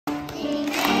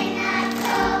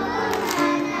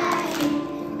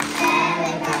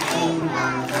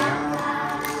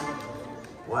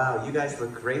Wow, you guys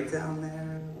look great down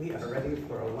there. We are ready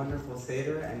for a wonderful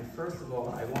Seder. And first of all,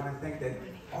 I want to think that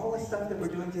all the stuff that we're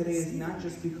doing today is not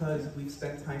just because we've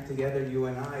spent time together, you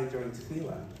and I, during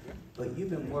Tefillah, but you've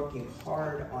been working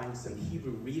hard on some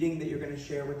Hebrew reading that you're going to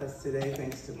share with us today,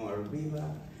 thanks to Moira.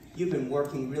 You've been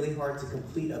working really hard to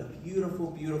complete a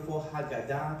beautiful, beautiful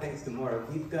Haggadah, thanks to Moira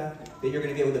Vivka, that you're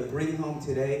going to be able to bring home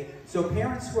today. So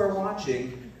parents who are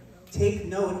watching, take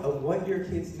note of what your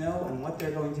kids know and what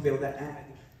they're going to be able to add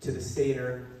to the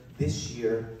Seder this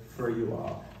year for you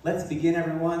all. Let's begin,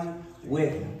 everyone,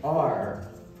 with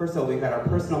first of all, we've got our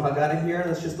personal Haggadah here.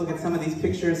 Let's just look at some of these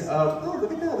pictures of, oh,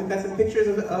 look at that. We've got some pictures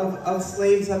of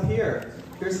slaves up here.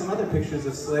 Here's some other pictures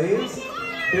of slaves.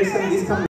 Here's some of these